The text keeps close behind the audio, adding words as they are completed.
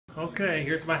Okay,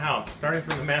 here's my house. Starting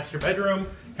from the master bedroom.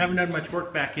 Haven't done much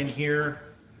work back in here.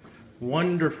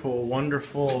 Wonderful,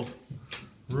 wonderful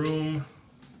room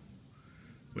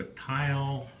with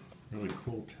tile. Really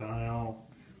cool tile.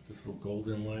 This little gold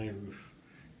inlay roof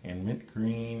and mint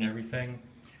green, everything.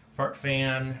 Fart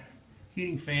fan,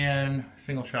 heating fan,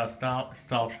 single shot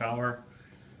style shower.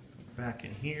 Back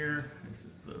in here, this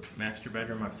is the master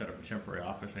bedroom. I've set up a temporary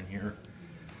office in here.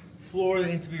 Floor that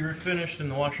needs to be refinished in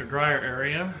the washer dryer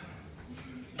area.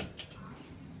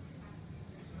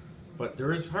 But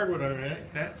there is hardwood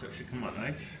underneath that, so it should come out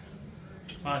nice.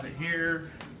 Closet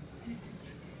here.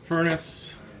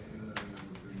 Furnace.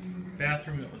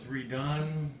 Bathroom that was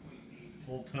redone.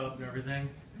 Full tub and everything.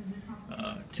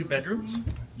 2 bedrooms.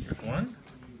 Here's one.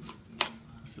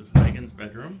 This is Megan's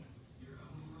bedroom.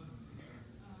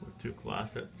 With 2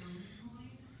 closets.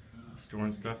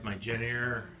 Storing stuff. My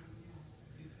JennAir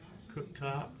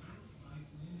cooktop.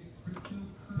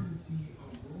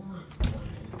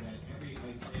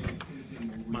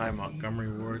 My Montgomery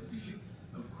Ward's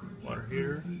water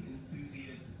heater.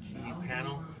 GE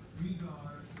panel.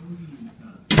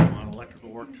 On electrical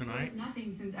work tonight.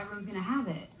 Nothing, since everyone's gonna have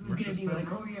it. Who's gonna be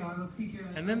like, oh yeah, I'll take care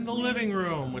of it. And then the living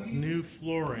room with new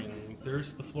flooring.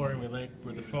 There's the flooring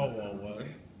where the faux wall was,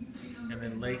 and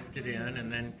then laced it in,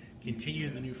 and then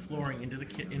continued the new flooring into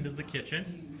the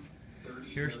kitchen.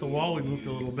 Here's the wall. We moved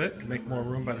a little bit to make more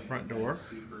room by the front door.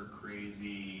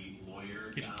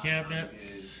 Kitchen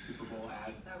cabinets,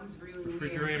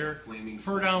 refrigerator.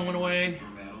 Fur down went away.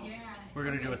 We're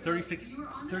going to do a 36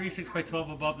 by 12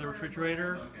 above the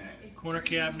refrigerator, corner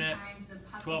cabinet,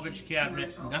 12-inch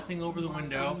cabinet, nothing over the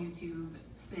window,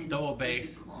 double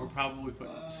base. We'll probably put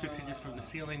 6 inches from the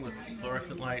ceiling with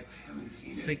fluorescent lights,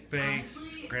 sink base,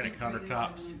 granite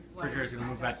countertops. Refrigerator's going to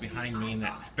move back behind me in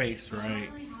that space right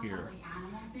here.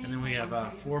 And then we have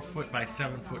a 4-foot by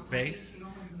 7-foot base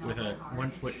with a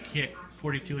 1-foot kick,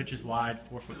 42 inches wide,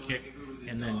 4-foot kick,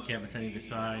 and then cabinets on either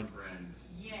side.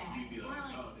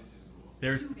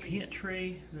 There's the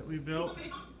pantry that we built,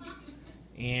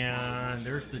 and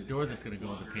there's the door that's going to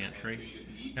go in the pantry.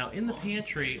 Now in the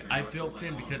pantry, I built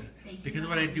in, because of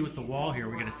what I do with the wall here,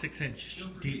 we got a 6-inch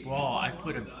deep wall, I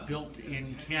put a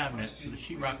built-in cabinet, so the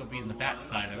sheetrock will be in the back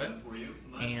side of it,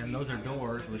 and those are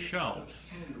doors with shelves.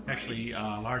 Actually,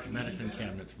 large medicine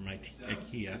cabinets from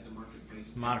IKEA.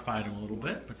 Modified them a little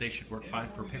bit, but they should work fine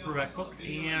for paperback books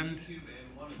and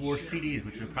for CDs,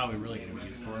 which are probably really going to be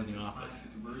used for in the office.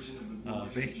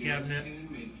 Base cabinet,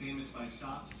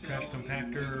 trash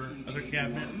compactor, other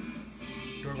cabinet,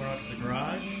 door going out to the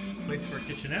garage, place for a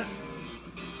kitchenette,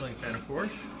 ceiling fan of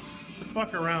course. Let's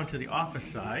walk around to the office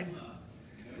side,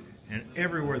 and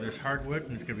everywhere there's hardwood,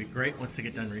 and it's going to be great once they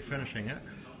get done refinishing it.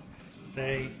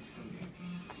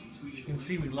 As you can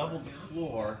see, we leveled the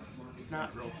floor. It's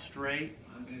not real straight.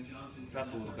 It's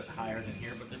up a little bit higher than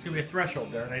here, but there's going to be a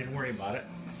threshold there, and I didn't worry about it.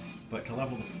 But to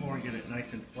level the floor and get it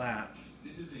nice and flat,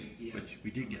 which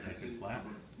we did get nice and flat.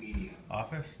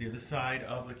 Office, the other side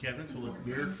of the cabinets will look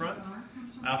mirrored fronts.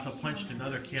 I also punched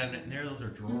another cabinet in there. Those are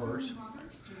drawers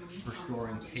for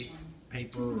storing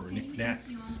paper or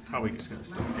knickknacks. Probably just going to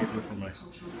store paper for my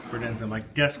credenza. My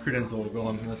desk credenza will go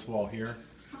on this wall here.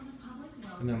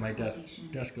 And then my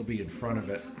desk will be in front of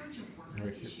it,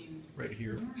 right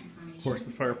here. Of course,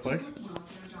 the fireplace.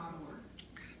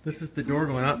 This is the door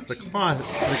going out to the closet,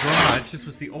 the garage. This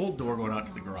was the old door going out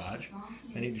to the garage.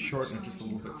 I need to shorten it just a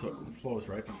little bit so it flows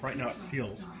right, but right now it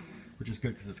seals, which is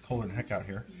good because it's cold and heck out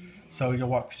here. So you'll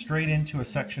walk straight into a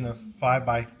section of 5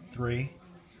 by 3,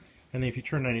 and then if you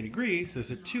turn 90 degrees, there's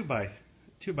a 2 by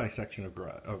section of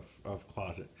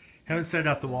closet. Haven't set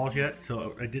out the walls yet,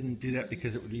 so I didn't do that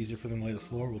because it would be easier for them to lay the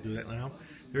floor. We'll do that now.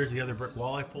 There's the other brick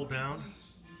wall I pulled down.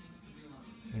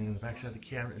 And the back side of the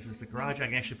cabinet, this is the garage. I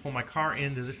can actually pull my car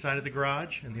into this side of the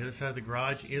garage, and the other side of the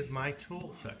garage is my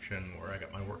tool section where I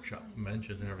got my workshop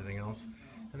benches and everything else.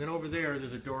 And then over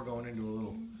there's a door going into a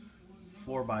little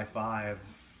 4 by 5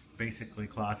 basically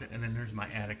closet, and then there's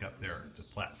my attic up there. It's a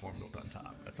platform built on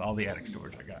top. That's all the attic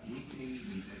storage I got.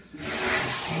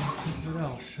 What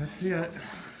else? That's it.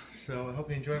 So I hope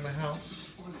you enjoy my house.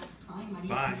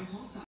 Bye.